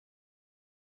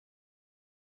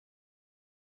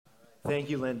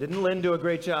Thank you, Lynn. Didn't Lynn do a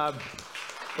great job?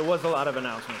 There was a lot of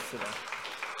announcements today.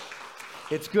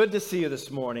 It's good to see you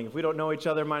this morning. If we don't know each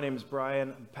other, my name is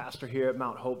Brian. I'm pastor here at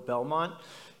Mount Hope, Belmont,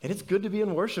 and it's good to be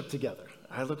in worship together.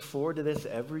 I look forward to this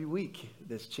every week,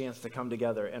 this chance to come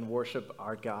together and worship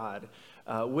our God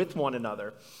with one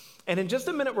another. And in just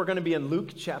a minute, we're going to be in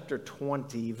Luke chapter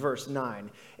 20, verse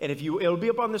 9. And it'll be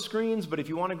up on the screens, but if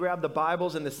you want to grab the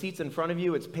Bibles and the seats in front of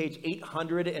you, it's page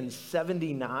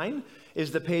 879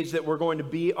 is the page that we're going to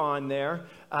be on there.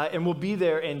 And we'll be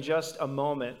there in just a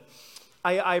moment.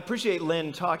 I appreciate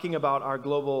Lynn talking about our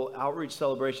global outreach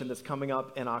celebration that's coming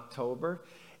up in October.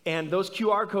 And those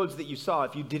QR codes that you saw,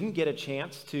 if you didn't get a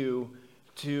chance to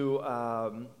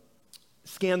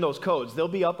scan those codes, they'll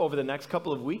be up over the next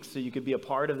couple of weeks, so you could be a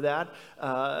part of that,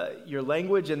 your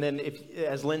language. And then,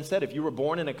 as Lynn said, if you were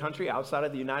born in a country outside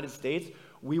of the United States,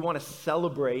 we want to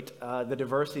celebrate the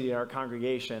diversity in our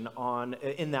congregation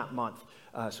in that month.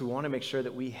 So we want to make sure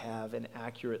that we have an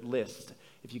accurate list,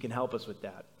 if you can help us with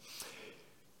that.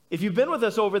 If you've been with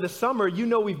us over the summer, you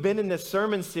know we've been in this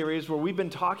sermon series where we've been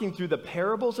talking through the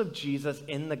parables of Jesus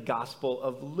in the Gospel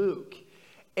of Luke.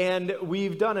 And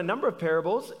we've done a number of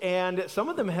parables, and some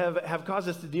of them have caused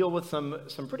us to deal with some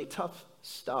pretty tough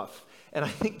stuff. And I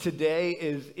think today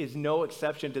is no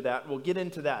exception to that. We'll get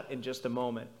into that in just a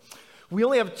moment. We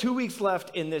only have 2 weeks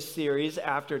left in this series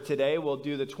after today. We'll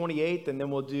do the 28th, and then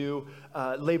we'll do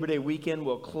Labor Day weekend.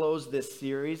 We'll close this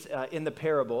series in the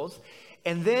parables.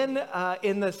 And then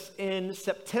in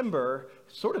September,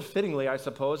 sort of fittingly, I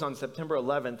suppose, on September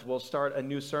 11th, we'll start a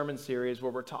new sermon series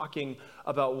where we're talking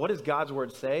about what does God's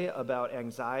Word say about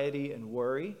anxiety and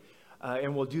worry.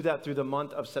 And we'll do that through the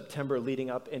month of September leading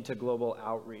up into global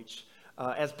outreach.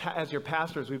 As your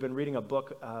pastors, we've been reading a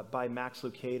book by Max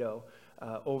Lucado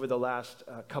over the last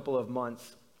couple of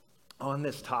months on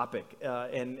this topic.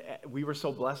 And we were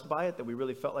so blessed by it that we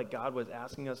really felt like God was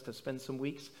asking us to spend some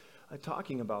weeks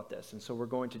talking about this. And so we're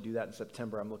going to do that in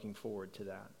September. I'm looking forward to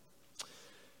that.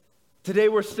 Today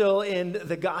we're still in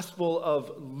the Gospel of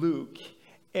Luke.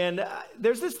 And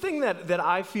there's this thing that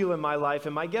I feel in my life,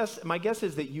 and my guess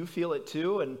is that you feel it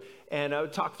too. And I'll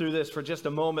talk through this for just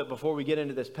a moment before we get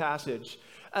into this passage.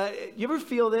 You ever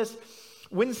feel this?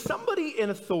 When somebody in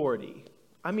authority,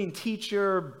 I mean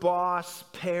teacher, boss,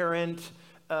 parent,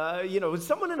 when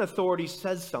someone in authority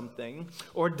says something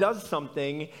or does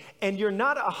something and you're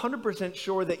not 100%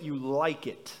 sure that you like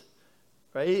it,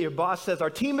 right? Your boss says, our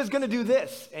team is going to do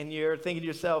this. And you're thinking to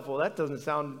yourself, well, that doesn't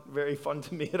sound very fun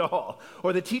to me at all.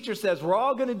 Or the teacher says, we're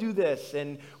all going to do this.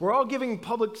 And we're all giving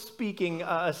public speaking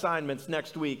assignments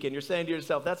next week. And you're saying to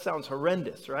yourself, that sounds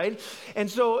horrendous, right? And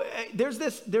so there's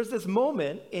this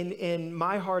moment in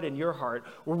my heart and your heart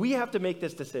where we have to make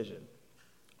this decision.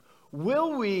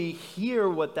 Will we hear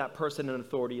what that person in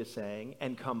authority is saying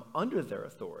and come under their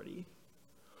authority?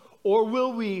 Or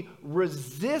will we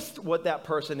resist what that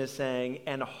person is saying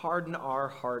and harden our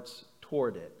hearts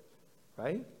toward it,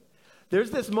 right?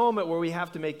 There's this moment where we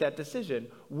have to make that decision.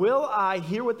 Will I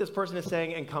hear what this person is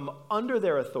saying and come under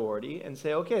their authority and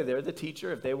say, okay, they're the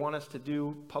teacher. If they want us to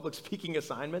do public speaking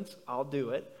assignments, I'll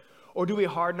do it. Or do we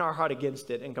harden our heart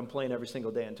against it and complain every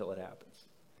single day until it happens?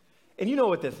 And you know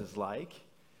what this is like.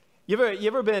 You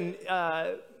ever been,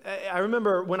 I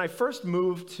remember when I first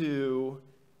moved to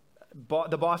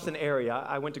the Boston area,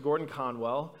 I went to Gordon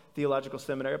Conwell Theological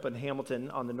Seminary up in Hamilton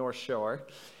on the North Shore.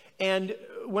 And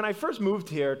when I first moved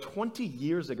here 20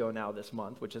 years ago now this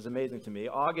month, which is amazing to me,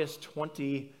 August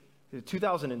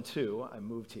 2002, I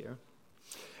moved here.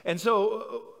 And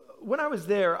so when I was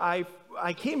there, I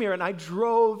came here and I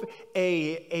drove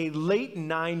a late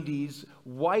 90s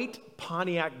white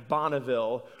Pontiac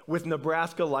Bonneville with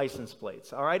Nebraska license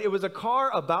plates, all right? It was a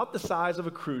car about the size of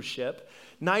a cruise ship.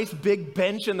 Nice big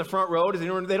bench in the front row. They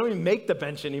don't even make the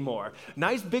bench anymore.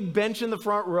 Nice big bench in the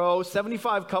front row,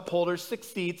 75 cup holders, 6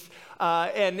 seats,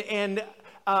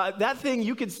 that thing,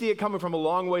 you could see it coming from a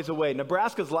long ways away.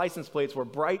 Nebraska's license plates were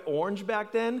bright orange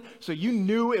back then, so you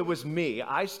knew it was me.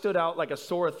 I stood out like a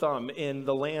sore thumb in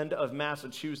the land of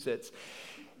Massachusetts.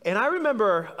 And I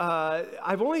remember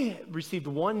I've only received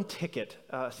one ticket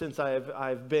since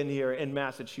I've been here in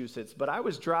Massachusetts, but I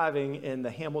was driving in the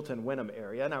Hamilton-Wenham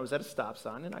area, and I was at a stop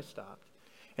sign, and I stopped.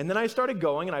 And then I started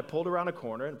going, and I pulled around a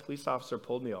corner, and a police officer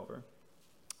pulled me over.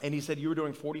 And he said, you were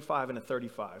doing 45 and a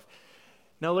 35.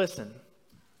 Now listen,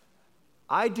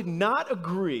 I did not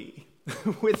agree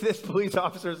with this police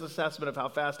officer's assessment of how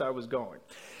fast I was going.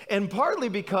 And partly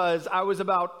because I was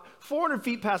about 400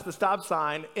 feet past the stop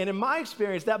sign, and in my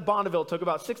experience, that Bonneville took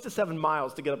about 6 to 7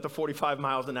 miles to get up to 45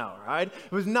 miles an hour, right?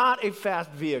 It was not a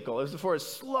fast vehicle. It was for a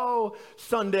slow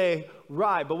Sunday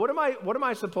ride. But what am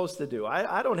I supposed to do?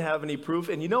 I don't have any proof,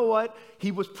 and you know what?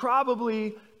 He was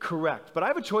probably correct, but I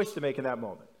have a choice to make in that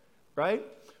moment, right?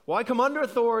 Will I come under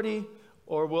authority,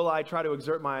 or will I try to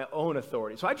exert my own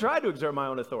authority? So I tried to exert my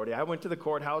own authority. I went to the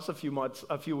courthouse a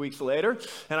few weeks later,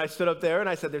 and I stood up there and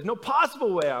I said, there's no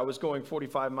possible way I was going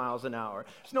 45 miles an hour.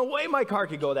 There's no way my car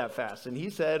could go that fast. And he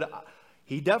said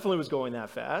he definitely was going that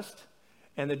fast.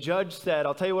 And the judge said,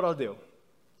 I'll tell you what I'll do.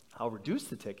 I'll reduce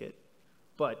the ticket,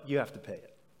 but you have to pay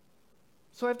it.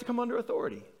 So I have to come under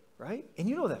authority, right? And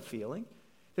you know that feeling.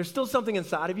 There's still something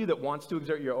inside of you that wants to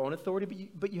exert your own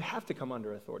authority, but you have to come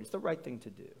under authority. It's the right thing to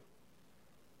do.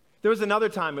 There was another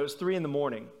time, it was 3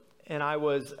 a.m, and I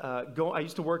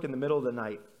used to work in the middle of the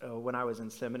night when I was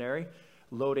in seminary,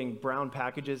 loading brown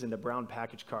packages into brown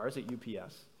package cars at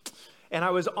UPS. And I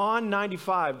was on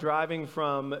 95 driving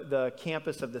from the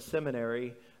campus of the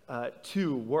seminary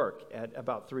to work at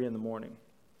about 3 a.m.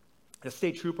 A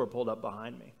state trooper pulled up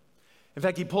behind me. In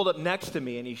fact, he pulled up next to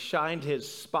me and he shined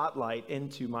his spotlight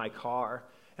into my car.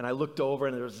 And I looked over,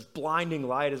 and there was this blinding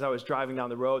light as I was driving down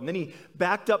the road. And then he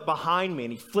backed up behind me,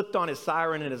 and he flipped on his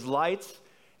siren and his lights.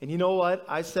 And you know what?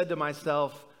 I said to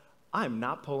myself, I'm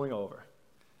not pulling over.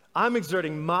 I'm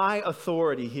exerting my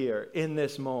authority here in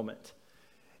this moment.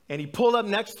 And he pulled up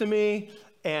next to me,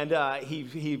 and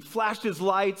he flashed his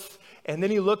lights, and then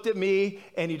he looked at me,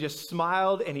 and he just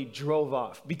smiled, and he drove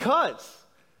off. Because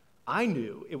I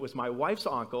knew it was my wife's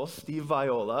uncle, Steve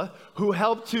Viola, who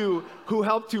helped to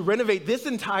renovate this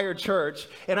entire church,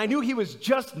 and I knew he was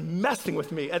just messing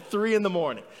with me at 3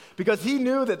 a.m. because he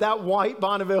knew that white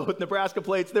Bonneville with Nebraska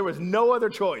plates, there was no other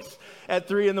choice at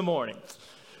 3 a.m.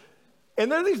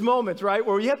 And there are these moments, right,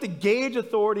 where you have to gauge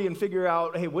authority and figure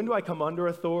out, hey, when do I come under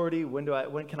authority?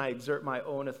 When can I exert my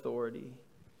own authority?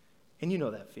 And you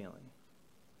know that feeling.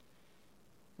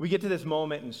 We get to this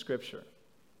moment in Scripture.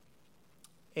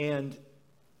 And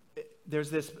there's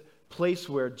this place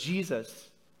where Jesus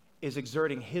is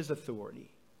exerting his authority.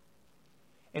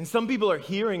 And some people are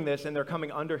hearing this and they're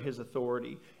coming under his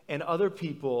authority. And other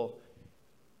people,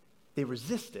 they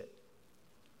resist it.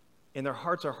 And their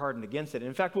hearts are hardened against it. And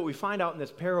in fact, what we find out in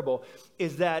this parable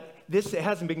is that this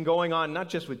hasn't been going on not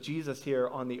just with Jesus here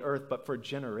on the earth, but for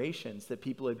generations that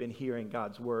people have been hearing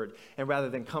God's word. And rather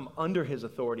than come under his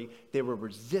authority, they were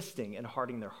resisting and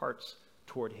hardening their hearts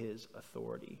toward his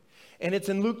authority. And it's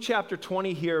in Luke chapter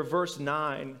 20 here, verse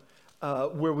 9,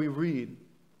 where we read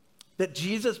that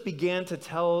Jesus began to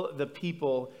tell the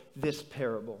people this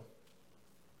parable.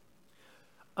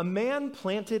 A man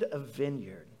planted a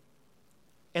vineyard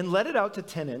and let it out to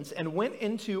tenants and went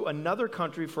into another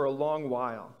country for a long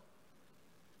while.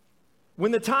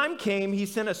 When the time came, he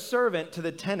sent a servant to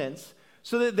the tenants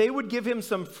so that they would give him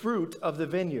some fruit of the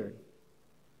vineyard.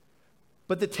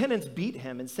 But the tenants beat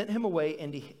him and sent him away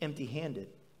empty-handed.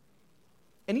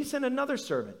 And he sent another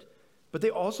servant, but they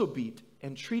also beat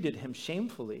and treated him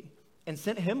shamefully and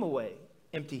sent him away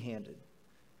empty-handed.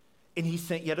 And he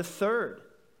sent yet a third.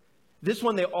 This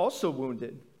one they also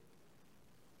wounded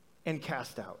and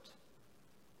cast out.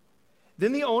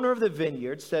 Then the owner of the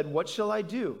vineyard said, "What shall I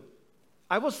do?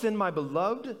 I will send my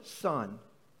beloved son.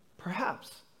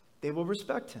 Perhaps they will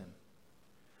respect him."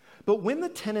 But when the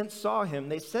tenants saw him,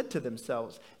 they said to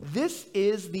themselves, "This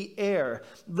is the heir.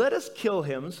 Let us kill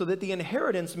him so that the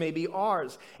inheritance may be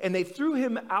ours." And they threw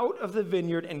him out of the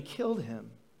vineyard and killed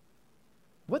him.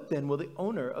 What then will the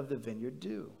owner of the vineyard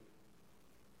do?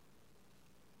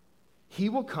 He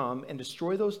will come and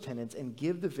destroy those tenants and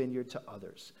give the vineyard to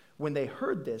others. When they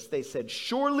heard this, they said,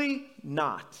 "Surely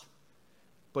not."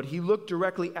 But he looked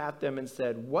directly at them and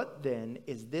said, "What then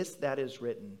is this that is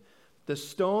written? The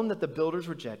stone that the builders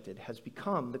rejected has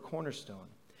become the cornerstone.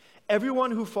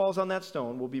 Everyone who falls on that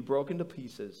stone will be broken to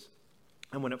pieces,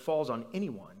 and when it falls on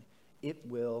anyone, it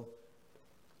will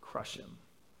crush him."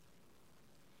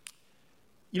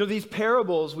 You know, these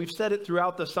parables, we've said it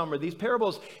throughout the summer, these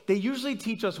parables, they usually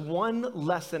teach us one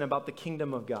lesson about the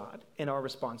kingdom of God and our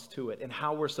response to it and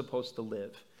how we're supposed to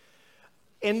live.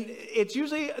 And it's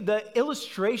usually, the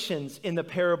illustrations in the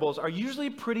parables are usually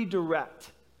pretty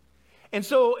direct. And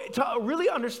so to really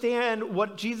understand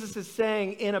what Jesus is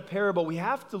saying in a parable, we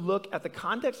have to look at the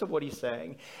context of what he's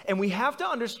saying, and we have to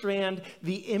understand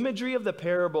the imagery of the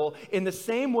parable in the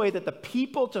same way that the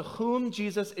people to whom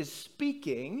Jesus is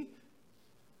speaking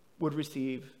would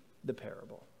receive the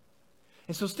parable.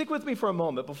 And so stick with me for a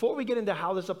moment. Before we get into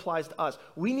how this applies to us,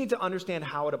 we need to understand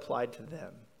how it applied to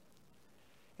them.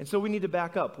 And so we need to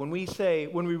back up. When we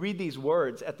read these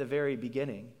words at the very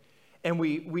beginning, and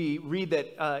we read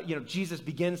that Jesus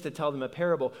begins to tell them a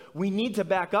parable, we need to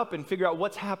back up and figure out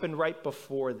what's happened right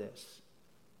before this.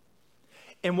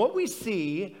 And what we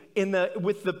see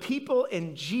with the people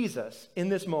in Jesus in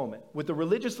this moment, with the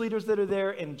religious leaders that are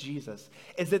there in Jesus,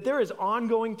 is that there is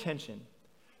ongoing tension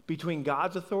between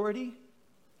God's authority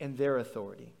and their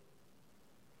authority.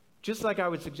 Just like I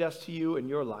would suggest to you in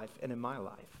your life and in my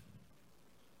life.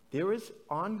 There is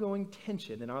ongoing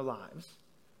tension in our lives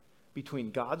between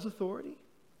God's authority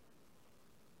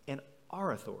and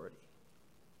our authority.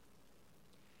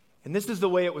 And this is the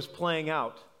way it was playing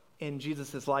out in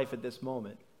Jesus' life at this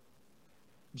moment.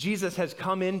 Jesus has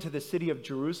come into the city of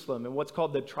Jerusalem in what's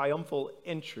called the triumphal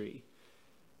entry.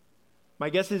 My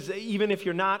guess is even if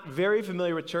you're not very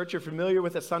familiar with church, you're familiar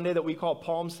with a Sunday that we call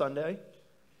Palm Sunday.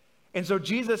 And so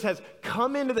Jesus has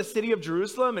come into the city of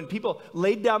Jerusalem, and people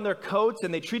laid down their coats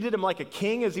and they treated him like a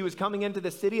king as he was coming into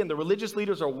the city, and the religious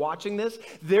leaders are watching this.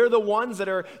 They're the ones that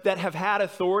have had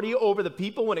authority over the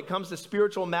people when it comes to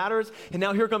spiritual matters. And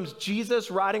now here comes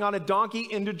Jesus riding on a donkey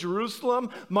into Jerusalem,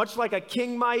 much like a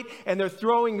king might, and they're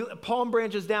throwing palm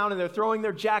branches down and they're throwing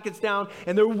their jackets down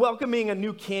and they're welcoming a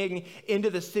new king into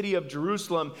the city of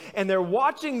Jerusalem. And they're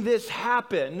watching this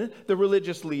happen, the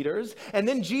religious leaders, and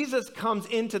then Jesus comes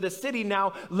into the city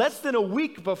now less than a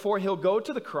week before he'll go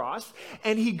to the cross,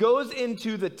 and he goes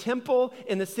into the temple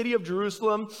in the city of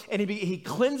Jerusalem, and he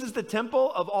cleanses the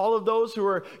temple of all of those who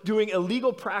are doing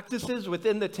illegal practices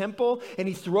within the temple, and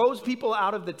he throws people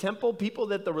out of the temple, people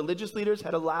that the religious leaders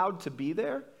had allowed to be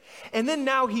there. And then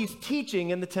now he's teaching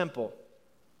in the temple.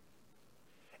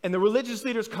 And the religious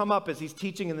leaders come up as he's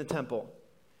teaching in the temple,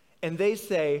 and they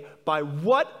say, "By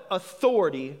what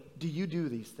authority do you do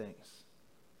these things?"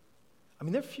 I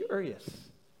mean, they're furious.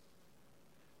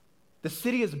 The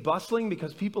city is bustling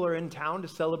because people are in town to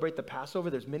celebrate the Passover.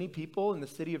 There's many people in the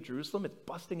city of Jerusalem. It's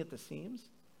busting at the seams.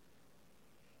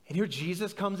 And here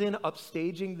Jesus comes in,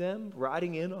 upstaging them,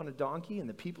 riding in on a donkey, and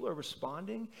the people are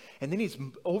responding. And then he's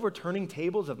overturning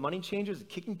tables of money changers and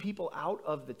kicking people out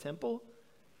of the temple.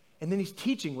 And then he's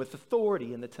teaching with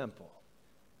authority in the temple.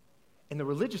 And the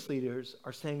religious leaders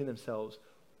are saying to themselves,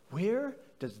 where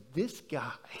does this guy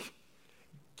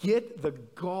get the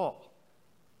gall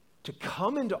to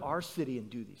come into our city and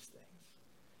do these things?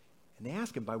 And they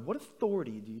ask him, by what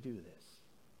authority do you do this?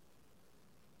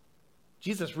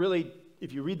 Jesus really,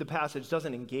 if you read the passage,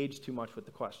 doesn't engage too much with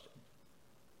the question.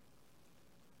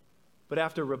 But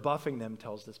after rebuffing them,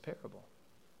 tells this parable.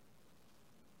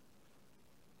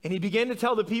 And he began to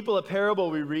tell the people a parable,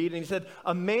 we read, and he said,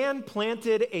 a man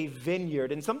planted a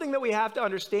vineyard. And something that we have to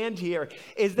understand here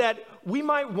is that we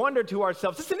might wonder to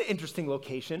ourselves, this is an interesting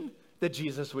location that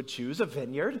Jesus would choose, a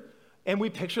vineyard. And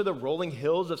we picture the rolling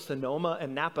hills of Sonoma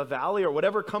and Napa Valley or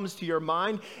whatever comes to your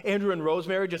mind. Andrew and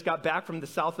Rosemary just got back from the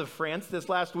south of France this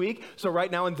last week. So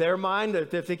right now in their mind,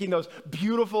 they're thinking those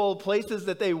beautiful places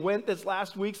that they went this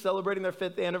last week celebrating their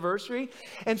 5th anniversary.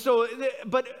 And so,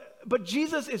 but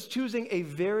Jesus is choosing a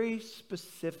very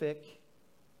specific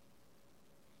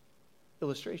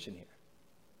illustration here.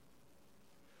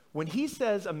 When he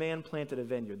says a man planted a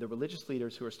vineyard, the religious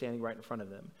leaders who are standing right in front of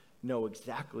them know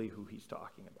exactly who he's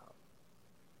talking about.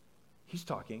 He's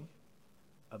talking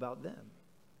about them.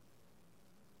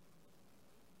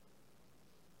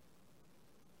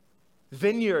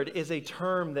 Vineyard is a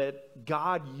term that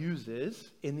God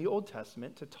uses in the Old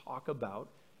Testament to talk about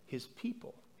his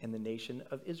people and the nation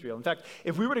of Israel. In fact,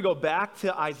 if we were to go back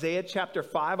to Isaiah chapter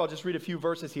 5, I'll just read a few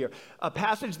verses here. A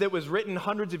passage that was written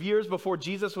hundreds of years before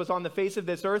Jesus was on the face of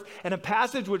this earth, and a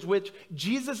passage with which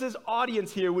Jesus'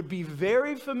 audience here would be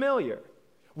very familiar.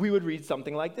 We would read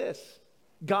something like this.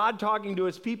 God talking to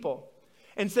his people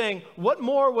and saying, what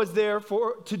more was there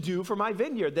to do for my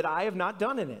vineyard that I have not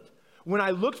done in it? When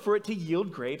I looked for it to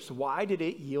yield grapes, why did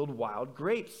it yield wild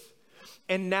grapes?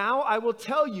 And now I will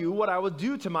tell you what I will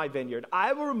do to my vineyard.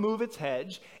 I will remove its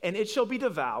hedge, and it shall be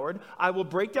devoured. I will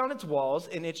break down its walls,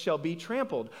 and it shall be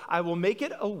trampled. I will make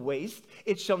it a waste.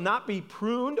 It shall not be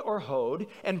pruned or hoed,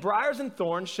 and briars and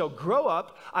thorns shall grow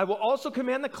up. I will also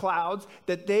command the clouds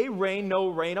that they rain no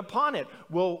rain upon it.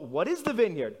 Well, what is the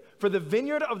vineyard? For the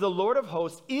vineyard of the Lord of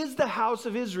hosts is the house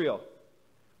of Israel.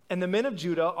 And the men of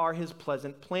Judah are his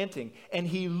pleasant planting. And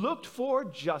he looked for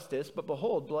justice, but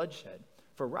behold, bloodshed.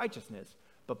 For righteousness,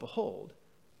 but behold,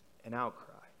 an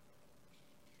outcry.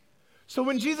 So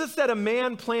when Jesus said a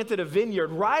man planted a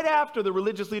vineyard, right after the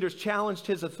religious leaders challenged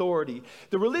his authority,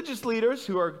 the religious leaders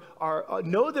who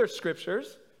know their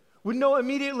scriptures would know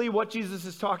immediately what Jesus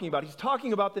is talking about. He's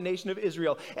talking about the nation of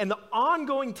Israel and the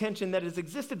ongoing tension that has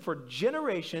existed for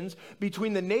generations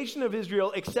between the nation of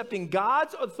Israel accepting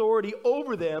God's authority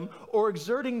over them or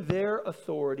exerting their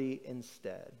authority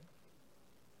instead.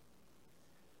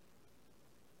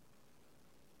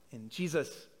 And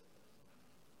Jesus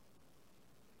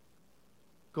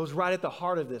goes right at the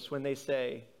heart of this when they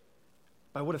say,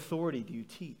 by what authority do you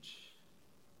teach?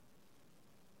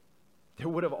 There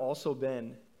would have also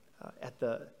been at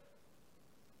the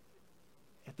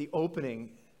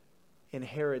opening in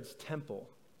Herod's temple,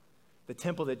 the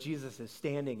temple that Jesus is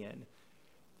standing in,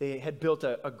 they had built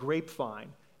a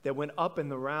grapevine that went up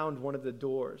and around one of the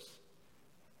doors.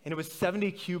 And it was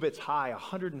 70 cubits high,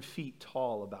 100 feet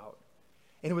tall about.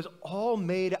 And it was all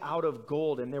made out of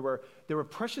gold, and there were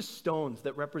precious stones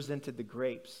that represented the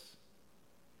grapes.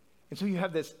 And so you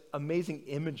have this amazing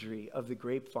imagery of the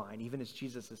grapevine, even as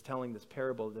Jesus is telling this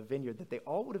parable of the vineyard that they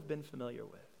all would have been familiar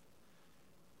with.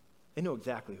 They know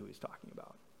exactly who he's talking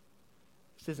about.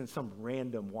 This isn't some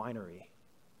random winery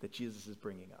that Jesus is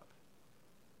bringing up.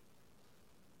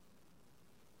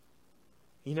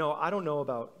 You know, I don't know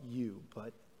about you,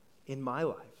 but in my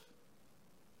life,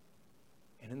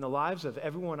 and in the lives of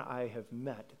everyone I have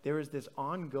met, there is this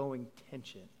ongoing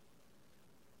tension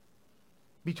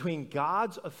between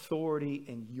God's authority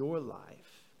in your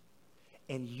life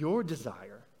and your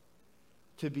desire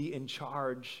to be in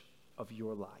charge of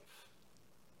your life.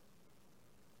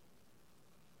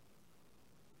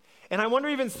 And I wonder,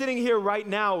 even sitting here right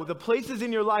now, the places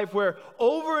in your life where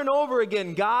over and over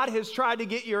again, God has tried to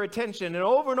get your attention. And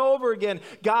over again,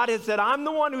 God has said, I'm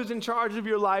the one who's in charge of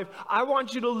your life. I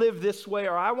want you to live this way,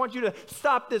 or I want you to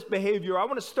stop this behavior. I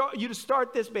want you to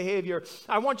start this behavior.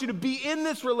 I want you to be in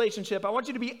this relationship. I want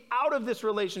you to be out of this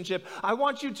relationship. I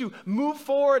want you to move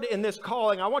forward in this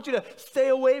calling. I want you to stay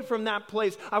away from that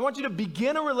place. I want you to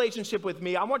begin a relationship with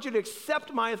me. I want you to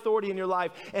accept my authority in your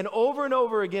life. And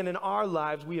over again in our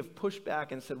lives, we have pushed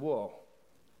back and said, whoa,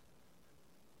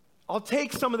 I'll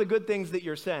take some of the good things that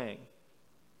you're saying,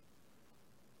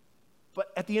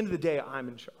 but at the end of the day, I'm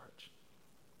in charge.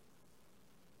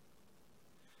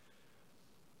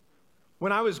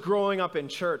 When I was growing up in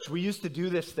church, we used to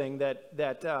do this thing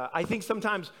that I think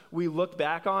sometimes we look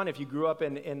back on. If you grew up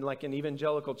in like an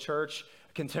evangelical church,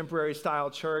 contemporary style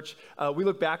church, we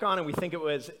look back on and we think it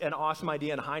was an awesome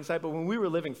idea in hindsight, but when we were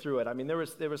living through it, I mean, there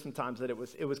were some times that it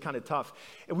was kind of tough.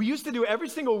 And we used to do every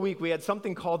single week, we had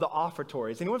something called the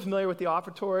offertory. Is anyone familiar with the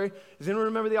offertory? Does anyone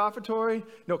remember the offertory?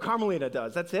 No, Carmelina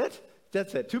does. That's it?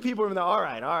 That's it. Two people remember. All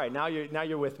right. Now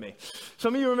you're with me.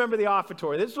 Some of you remember the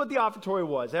offertory. This is what the offertory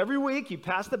was. Every week, you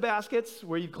pass the baskets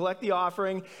where you collect the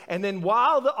offering, and then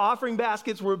while the offering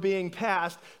baskets were being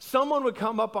passed, someone would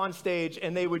come up on stage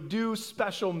and they would do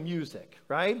special music,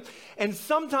 right? And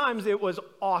sometimes it was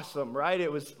awesome, right? It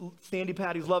was Sandy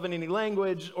Patty's Love in Any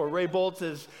Language, or Ray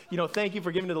Boltz's, Thank You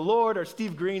for Giving to the Lord, or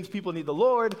Steve Green's People Need the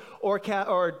Lord, or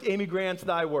Amy Grant's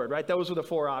Thy Word, right? Those were the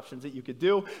four options that you could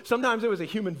do. Sometimes it was a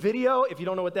human video. If you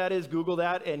don't know what that is, Google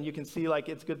that, and you can see,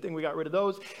 it's a good thing we got rid of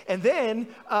those. And then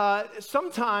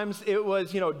sometimes it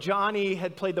was, Johnny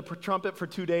had played the trumpet for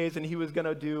 2 days, and he was going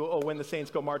to do, Oh, When the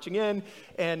Saints Go Marching In,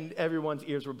 and everyone's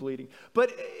ears were bleeding.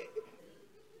 But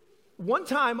one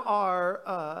time one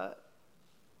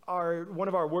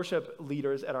of our worship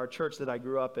leaders at our church that I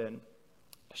grew up in,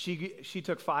 she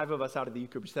took 5 of us out of the youth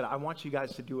group. She said, I want you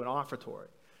guys to do an offertory.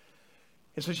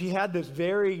 And so she had this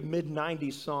very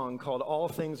mid-90s song called All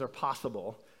Things Are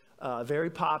Possible, very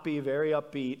poppy, very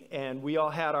upbeat, and we all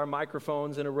had our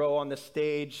microphones in a row on the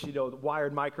stage,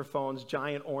 wired microphones,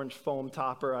 giant orange foam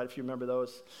topper, if you remember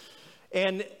those.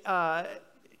 And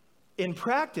in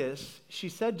practice, she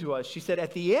said to us,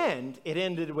 at the end, it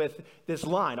ended with this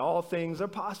line, all things are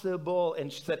possible.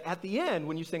 And she said, at the end,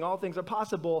 when you sing all things are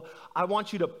possible, I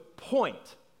want you to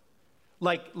point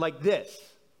like this,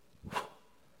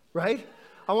 right?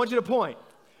 I want you to point.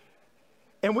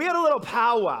 And we had a little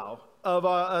powwow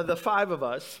of the 5 of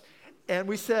us, and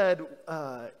we said,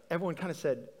 everyone kind of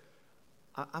said,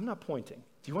 I'm not pointing.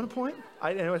 Do you want to point?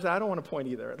 And I said, I don't want to point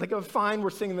either. Fine, we're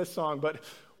singing this song, but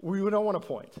we don't want to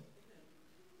point.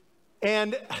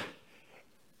 And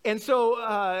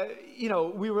so,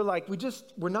 we were like,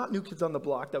 we're not New Kids on the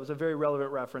Block. That was a very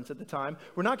relevant reference at the time.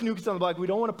 We're not New Kids on the Block. We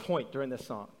don't want to point during this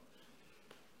song.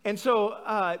 And so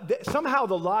somehow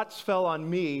the lots fell on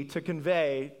me to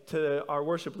convey to our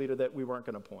worship leader that we weren't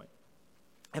going to point.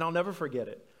 And I'll never forget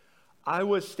it. I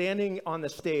was standing on the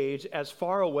stage as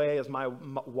far away as my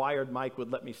wired mic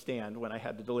would let me stand when I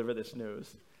had to deliver this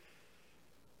news.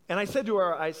 And I said to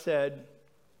her,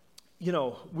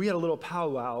 we had a little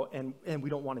powwow, and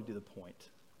we don't want to do the point.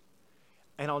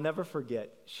 And I'll never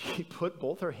forget, she put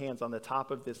both her hands on the top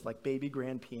of this baby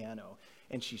grand piano,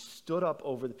 and she stood up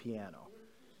over the piano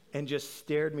and just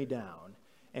stared me down.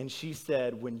 And she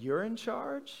said, when you're in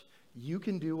charge, you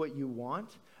can do what you want,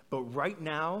 but right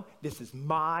now, this is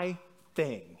my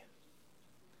thing.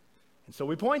 And so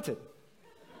we pointed.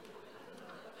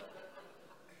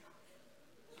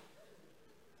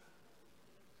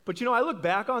 But I look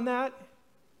back on that,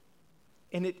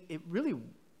 and it really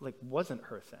wasn't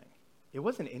her thing. It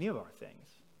wasn't any of our things.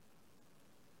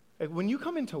 Like, when you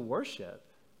come into worship,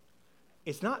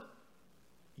 it's not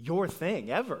your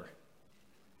thing ever.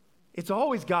 It's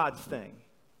always God's thing.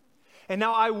 And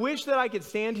now I wish that I could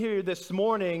stand here this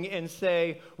morning and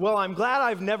say, well, I'm glad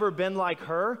I've never been like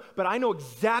her, but I know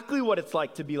exactly what it's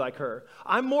like to be like her.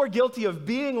 I'm more guilty of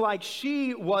being like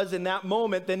she was in that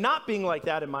moment than not being like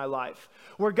that in my life.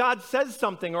 Where God says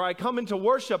something, or I come into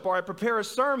worship, or I prepare a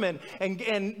sermon,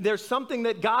 and there's something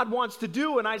that God wants to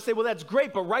do, and I say, well, that's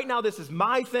great, but right now this is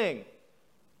my thing.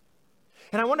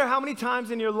 And I wonder how many times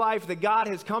in your life that God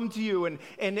has come to you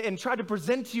and tried to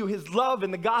present to you his love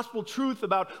and the gospel truth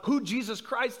about who Jesus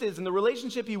Christ is and the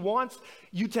relationship he wants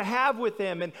you to have with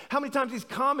him. And how many times he's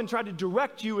come and tried to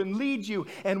direct you and lead you.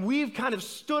 And we've kind of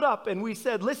stood up and we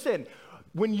said, listen,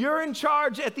 when you're in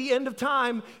charge at the end of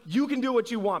time, you can do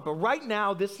what you want. But right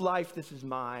now, this life, this is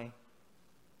my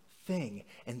thing.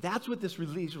 And that's what these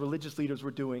religious leaders were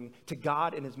doing to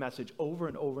God and his message over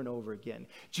and over and over again.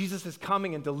 Jesus is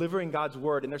coming and delivering God's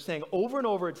word, and they're saying over and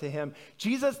over to him,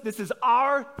 Jesus, this is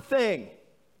our thing.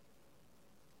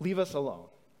 Leave us alone.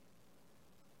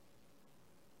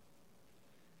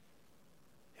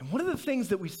 And one of the things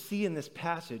that we see in this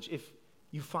passage, if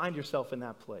you find yourself in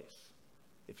that place,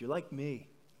 if you're like me,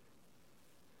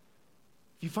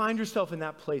 if you find yourself in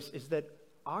that place, is that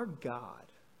our God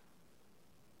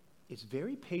is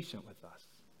very patient with us.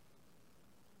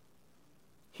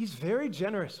 He's very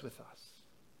generous with us.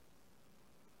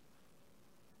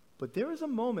 But there is a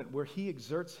moment where he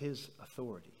exerts his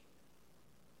authority.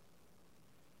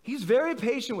 He's very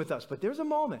patient with us, but there's a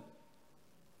moment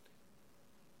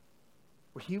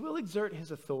where he will exert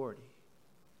his authority.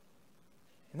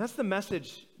 And that's the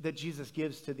message that Jesus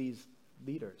gives to these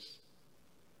leaders.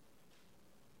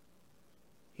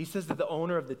 He says that the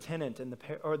owner of the tenant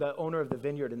or the owner of the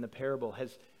vineyard in the parable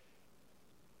has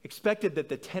expected that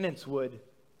the tenants would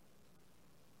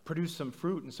produce some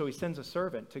fruit, and so he sends a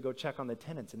servant to go check on the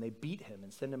tenants, and they beat him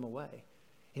and send him away.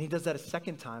 And he does that a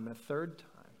second time and a third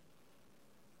time.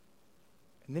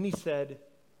 And then he said,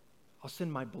 I'll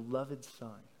send my beloved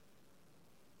son.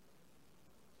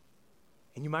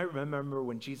 And you might remember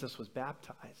when Jesus was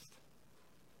baptized,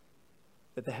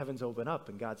 that the heavens opened up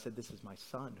and God said, this is my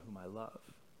son whom I love.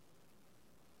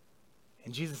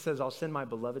 And Jesus says, I'll send my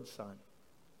beloved son.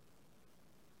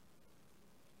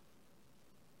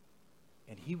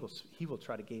 And he will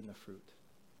try to gain the fruit.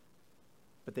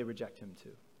 But they reject him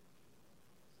too.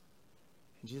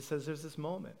 And Jesus says there's this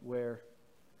moment where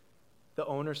the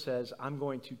owner says, I'm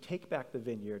going to take back the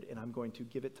vineyard and I'm going to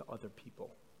give it to other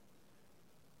people.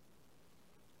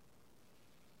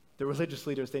 The religious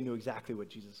leaders, they knew exactly what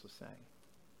Jesus was saying.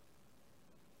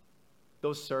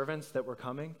 Those servants that were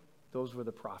coming, those were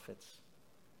the prophets.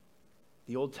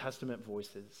 The Old Testament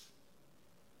voices.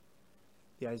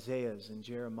 The Isaiahs and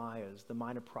Jeremiahs, the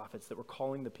minor prophets that were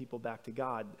calling the people back to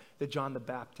God. The John the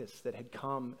Baptist that had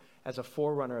come as a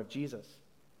forerunner of Jesus.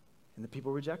 And the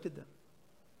people rejected them.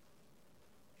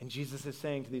 And Jesus is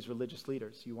saying to these religious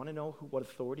leaders, you want to know what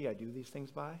authority I do these things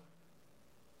by?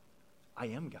 I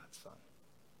am God's son,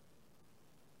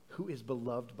 who is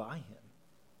beloved by him.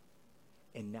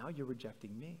 And now you're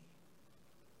rejecting me.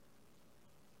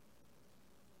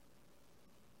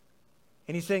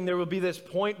 And he's saying there will be this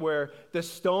point where the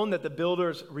stone that the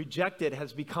builders rejected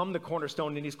has become the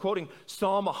cornerstone. And he's quoting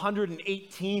Psalm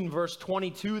 118, verse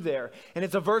 22 there. And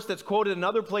it's a verse that's quoted in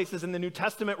other places in the New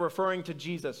Testament referring to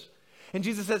Jesus. And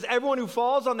Jesus says, everyone who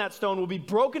falls on that stone will be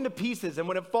broken to pieces. And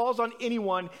when it falls on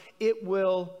anyone, it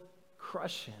will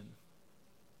crush him.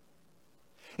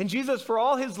 And Jesus, for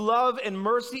all his love and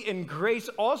mercy and grace,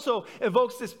 also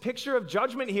evokes this picture of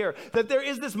judgment here, that there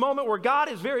is this moment where God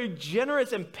is very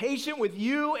generous and patient with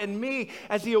you and me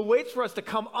as he awaits for us to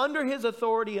come under his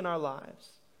authority in our lives.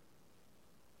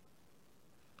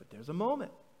 But there's a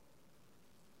moment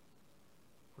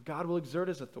where God will exert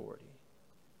his authority.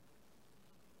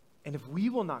 And if we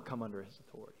will not come under his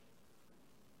authority,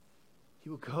 he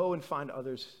will go and find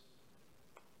others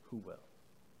who will.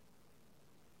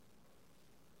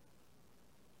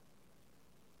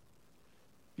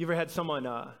 You ever had someone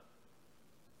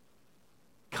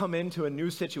come into a new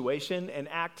situation and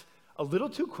act a little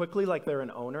too quickly like they're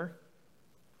an owner?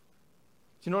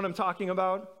 Do you know what I'm talking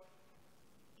about?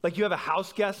 Like you have a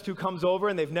house guest who comes over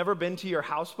and they've never been to your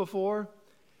house before,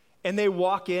 and they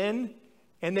walk in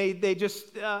And they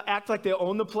just act like they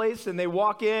own the place, and they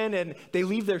walk in and they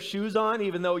leave their shoes on,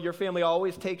 even though your family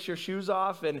always takes your shoes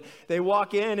off. And they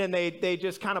walk in and they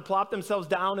just kind of plop themselves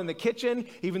down in the kitchen,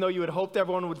 even though you had hoped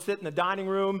everyone would sit in the dining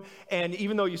room. And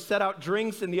even though you set out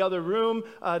drinks in the other room,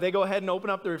 they go ahead and open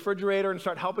up the refrigerator and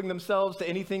start helping themselves to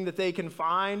anything that they can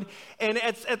find. And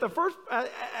at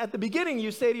the beginning, you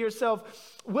say to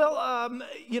yourself, well,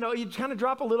 you kind of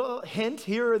drop a little hint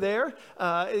here or there.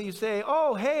 You say,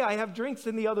 oh, hey, I have drinks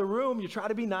in the other room. You try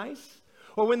to be nice.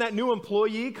 Or when that new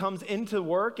employee comes into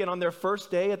work and on their first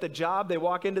day at the job, they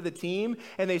walk into the team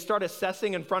and they start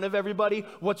assessing in front of everybody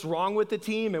what's wrong with the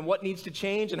team and what needs to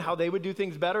change and how they would do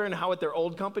things better and how at their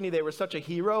old company they were such a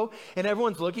hero. And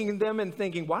everyone's looking at them and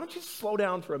thinking, why don't you slow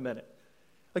down for a minute?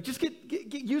 Like, just get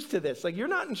used to this. Like, you're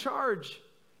not in charge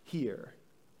here.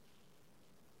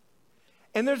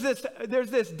 And there's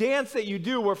this dance that you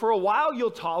do where for a while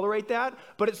you'll tolerate that,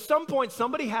 but at some point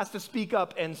somebody has to speak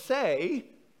up and say,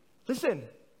 listen,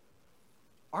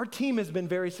 our team has been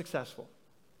very successful,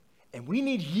 and we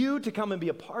need you to come and be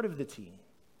a part of the team,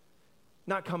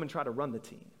 not come and try to run the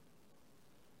team.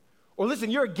 Or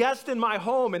listen, you're a guest in my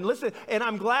home, and listen, and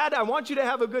I'm glad, I want you to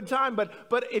have a good time, but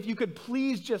if you could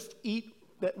please just eat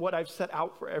what I've set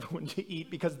out for everyone to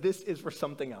eat, because this is for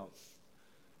something else.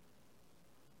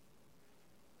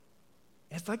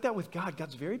 And it's like that with God.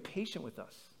 God's very patient with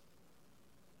us.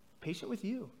 Patient with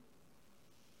you.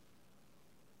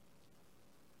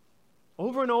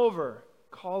 Over and over,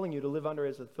 calling you to live under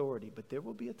his authority. But there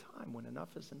will be a time when enough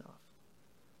is enough.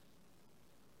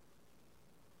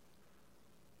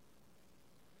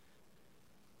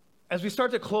 As we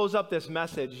start to close up this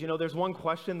message, there's one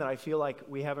question that I feel like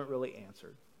we haven't really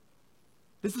answered.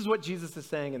 This is what Jesus is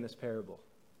saying in this parable.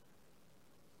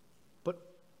 But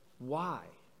why?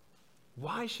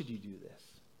 Why should you do this?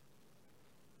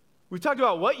 We've talked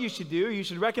about what you should do. You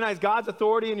should recognize God's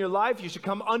authority in your life. You should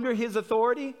come under his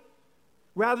authority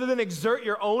rather than exert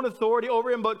your own authority over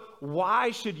him. But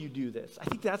why should you do this? I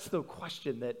think that's the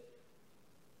question that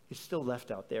is still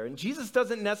left out there. And Jesus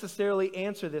doesn't necessarily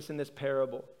answer this in this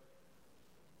parable,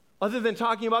 other than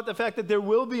talking about the fact that there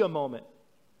will be a moment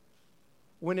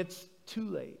when it's too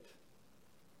late.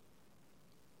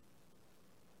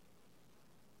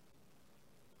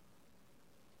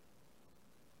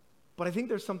 But I think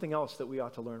there's something else that we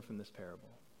ought to learn from this parable.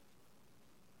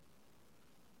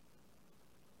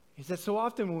 Is that so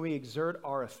often when we exert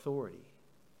our authority,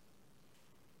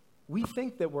 we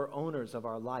think that we're owners of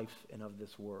our life and of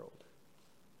this world.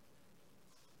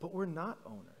 But we're not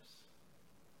owners.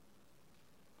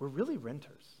 We're really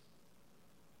renters.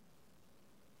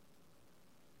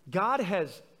 God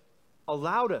has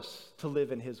allowed us to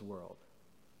live in his world.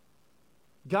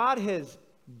 God has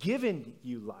given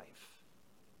you life.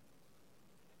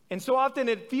 And so often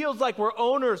it feels like we're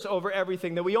owners over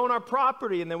everything, that we own our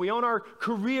property and that we own our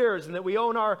careers and that we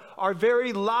own our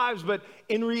very lives. But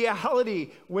in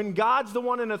reality, when God's the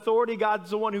one in authority,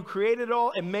 God's the one who created it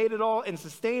all and made it all and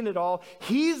sustained it all.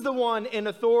 He's the one in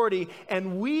authority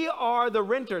and we are the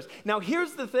renters. Now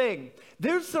here's the thing.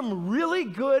 There's some really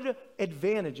good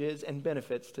advantages and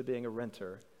benefits to being a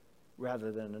renter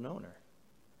rather than an owner.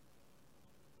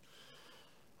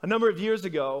 A number of years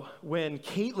ago, when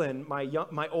Caitlin,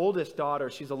 my oldest daughter,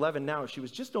 she's 11 now, she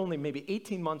was just only maybe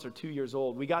 18 months or 2 years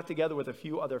old, we got together with a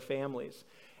few other families,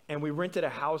 and we rented a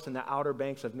house in the Outer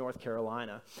Banks of North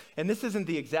Carolina. And this isn't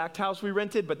the exact house we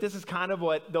rented, but this is kind of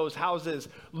what those houses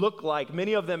look like.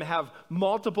 Many of them have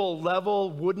multiple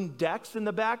level wooden decks in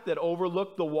the back that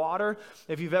overlook the water.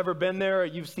 If you've ever been there or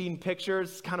you've seen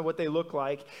pictures, kind of what they look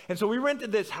like. And so we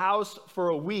rented this house for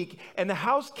a week, and the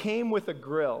house came with a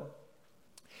grill.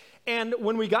 And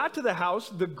when we got to the house,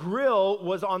 the grill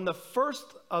was on the first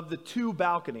of the two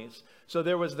balconies. So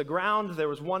there was the ground, there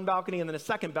was one balcony, and then a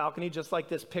second balcony, just like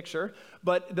this picture.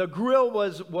 But the grill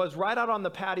was right out on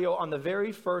the patio on the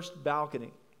very first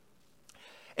balcony.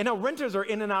 And now renters are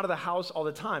in and out of the house all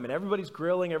the time, and everybody's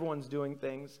grilling, everyone's doing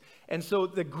things. And so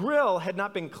the grill had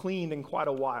not been cleaned in quite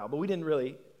a while, but we didn't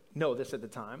really know this at the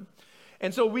time.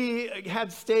 And so we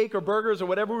had steak or burgers or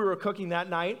whatever we were cooking that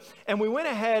night, and we went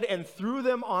ahead and threw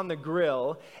them on the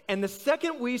grill. And the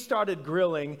second we started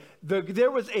grilling,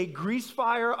 there was a grease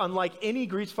fire unlike any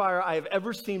grease fire I have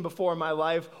ever seen before in my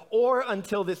life or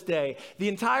until this day. The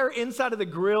entire inside of the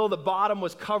grill, the bottom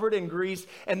was covered in grease,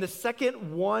 and the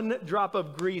second one drop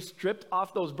of grease dripped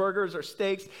off those burgers or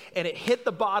steaks, and it hit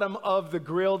the bottom of the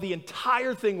grill. The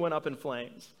entire thing went up in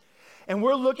flames. And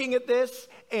we're looking at this,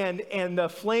 and the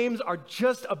flames are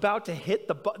just about to hit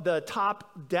the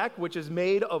top deck, which is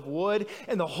made of wood,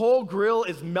 and the whole grill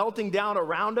is melting down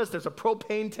around us. There's a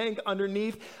propane tank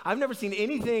underneath. I've never seen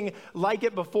anything like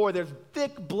it before. There's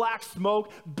thick black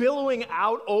smoke billowing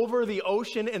out over the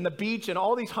ocean and the beach, and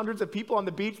all these hundreds of people on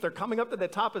the beach, they're coming up to the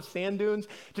top of sand dunes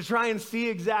to try and see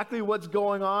exactly what's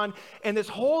going on. And this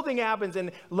whole thing happens,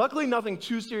 and luckily nothing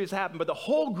too serious happened, but the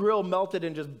whole grill melted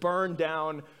and just burned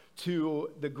down to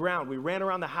the ground. We ran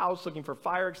around the house looking for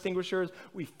fire extinguishers.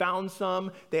 We found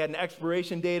some. They had an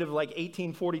expiration date of like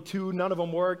 1842. None of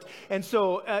them worked. And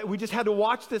so we just had to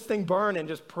watch this thing burn and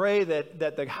just pray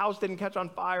that the house didn't catch on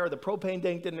fire, the propane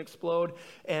tank didn't explode,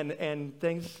 and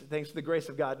thanks to the grace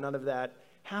of God, none of that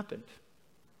happened.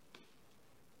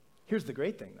 Here's the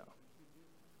great thing, though.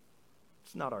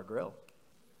 It's not our grill.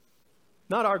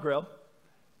 Not our grill.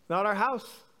 Not our house.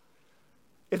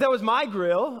 If that was my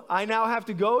grill, I now have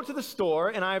to go to the store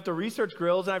and I have to research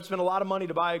grills and I've spent a lot of money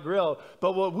to buy a grill.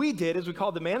 But what we did is we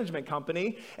called the management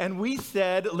company and we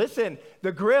said, listen,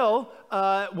 the grill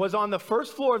was on the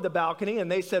first floor of the balcony,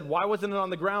 and they said, why wasn't it on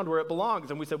the ground where it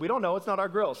belongs? And we said, we don't know, it's not our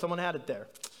grill. Someone had it there.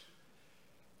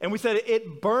 And we said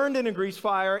it burned in a grease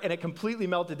fire and it completely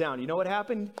melted down. You know what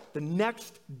happened? The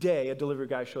next day, a delivery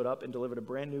guy showed up and delivered a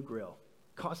brand new grill.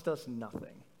 Cost us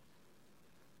nothing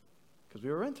because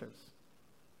we were renters,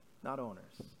 not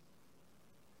owners.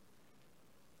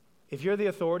 If you're the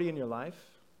authority in your life,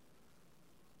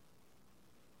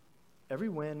 every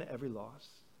win, every loss,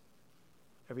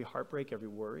 every heartbreak, every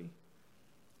worry,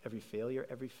 every failure,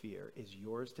 every fear is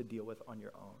yours to deal with on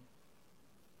your own.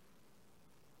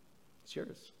 It's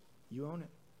yours. You own it.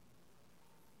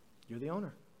 You're the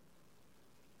owner.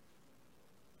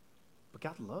 But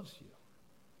God loves you.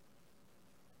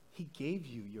 He gave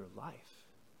you your life.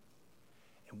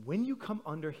 And when you come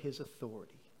under his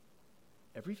authority,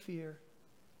 every fear,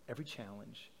 every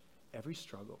challenge, every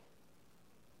struggle,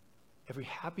 every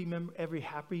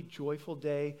happy, joyful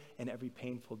day, and every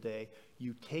painful day,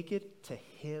 you take it to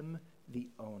him, the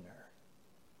owner.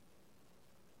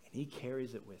 And he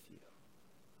carries it with you.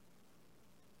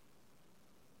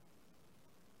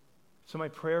 So my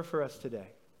prayer for us today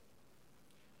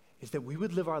is that we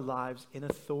would live our lives in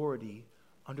authority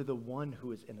under the one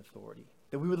who is in authority.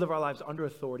 That we would live our lives under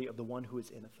authority of the one who is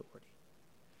in authority.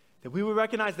 That we would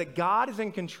recognize that God is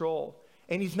in control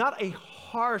and he's not a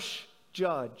harsh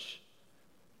judge,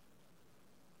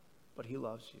 but he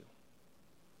loves you.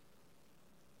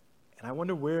 And I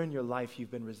wonder where in your life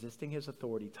you've been resisting his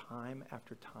authority time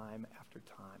after time after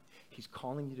time. He's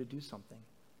calling you to do something.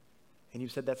 And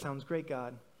you've said, that sounds great,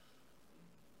 God,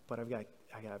 but I've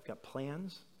got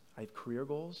plans, I have career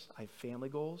goals, I have family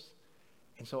goals.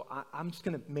 And so I'm just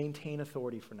going to maintain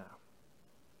authority for now.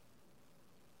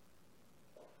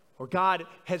 Or God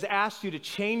has asked you to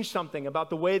change something about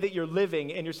the way that you're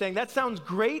living, and you're saying, that sounds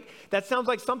great. That sounds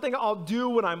like something I'll do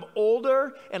when I'm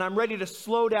older and I'm ready to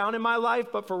slow down in my life,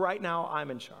 but for right now,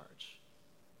 I'm in charge.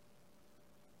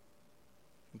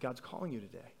 And God's calling you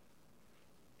today,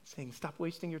 saying, stop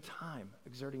wasting your time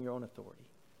exerting your own authority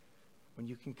when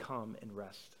you can come and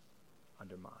rest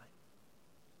under mine.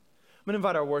 I'm going to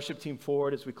invite our worship team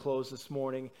forward as we close this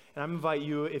morning. And I'm going to invite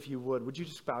you, if you would you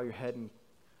just bow your head and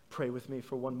pray with me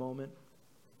for one moment?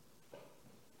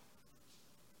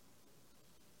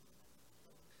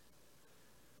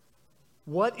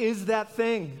 What is that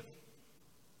thing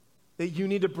that you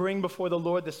need to bring before the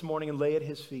Lord this morning and lay at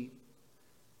his feet?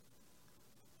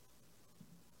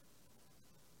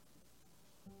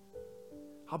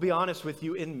 I'll be honest with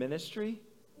you, in ministry,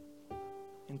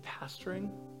 in pastoring,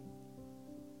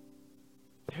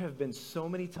 there have been so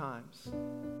many times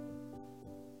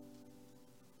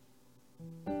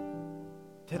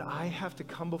that I have to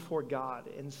come before God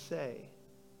and say,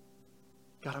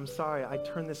 God, I'm sorry, I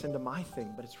turned this into my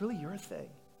thing, but it's really your thing.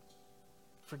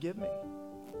 Forgive me.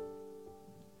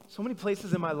 So many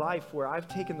places in my life where I've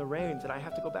taken the reins and I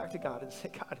have to go back to God and say,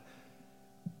 God,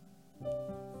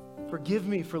 forgive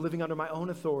me for living under my own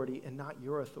authority and not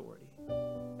your authority.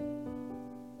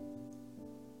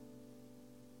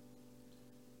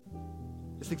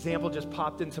 This example just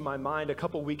popped into my mind. A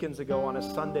couple weekends ago on a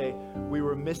Sunday, we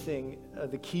were missing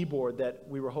the keyboard that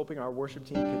we were hoping our worship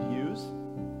team could use.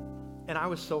 And I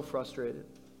was so frustrated.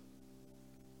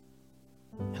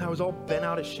 And I was all bent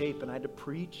out of shape and I had to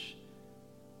preach.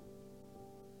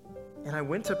 And I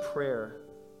went to prayer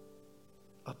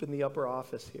up in the upper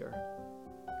office here.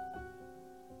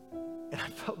 And I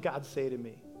felt God say to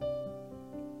me,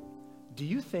 do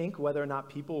you think whether or not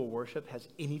people will worship has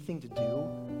anything to do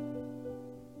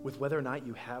with whether or not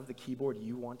you have the keyboard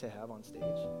you want to have on stage?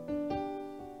 Do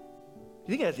you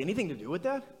think it has anything to do with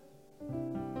that?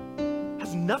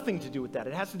 has nothing to do with that.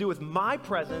 It has to do with my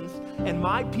presence and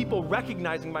my people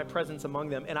recognizing my presence among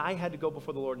them. And I had to go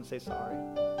before the Lord and say, sorry.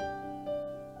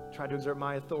 Tried to exert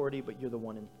my authority, but you're the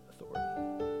one in authority.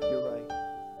 You're right.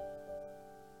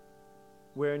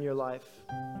 Where in your life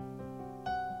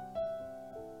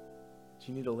do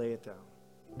you need to lay it down?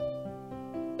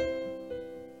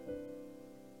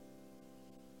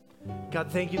 God,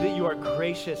 thank you that you are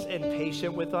gracious and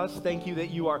patient with us. Thank you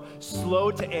that you are slow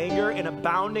to anger and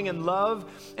abounding in love.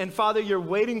 And Father, you're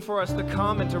waiting for us to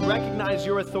come and to recognize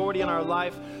your authority in our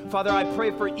life. Father, I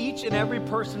pray for each and every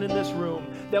person in this room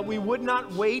that we would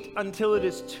not wait until it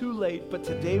is too late, but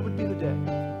today would be the day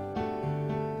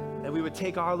that we would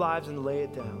take our lives and lay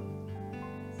it down.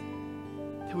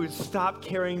 That we would stop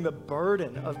carrying the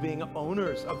burden of being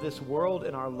owners of this world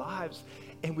in our lives,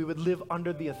 and we would live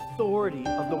under the authority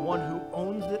of the one who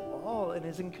owns it all and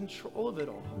is in control of it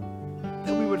all.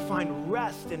 That we would find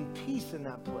rest and peace in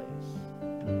that place.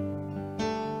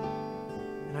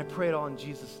 And I pray it all in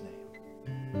Jesus' name.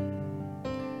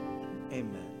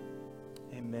 Amen.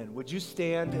 Amen. Would you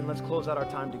stand and let's close out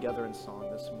our time together in song.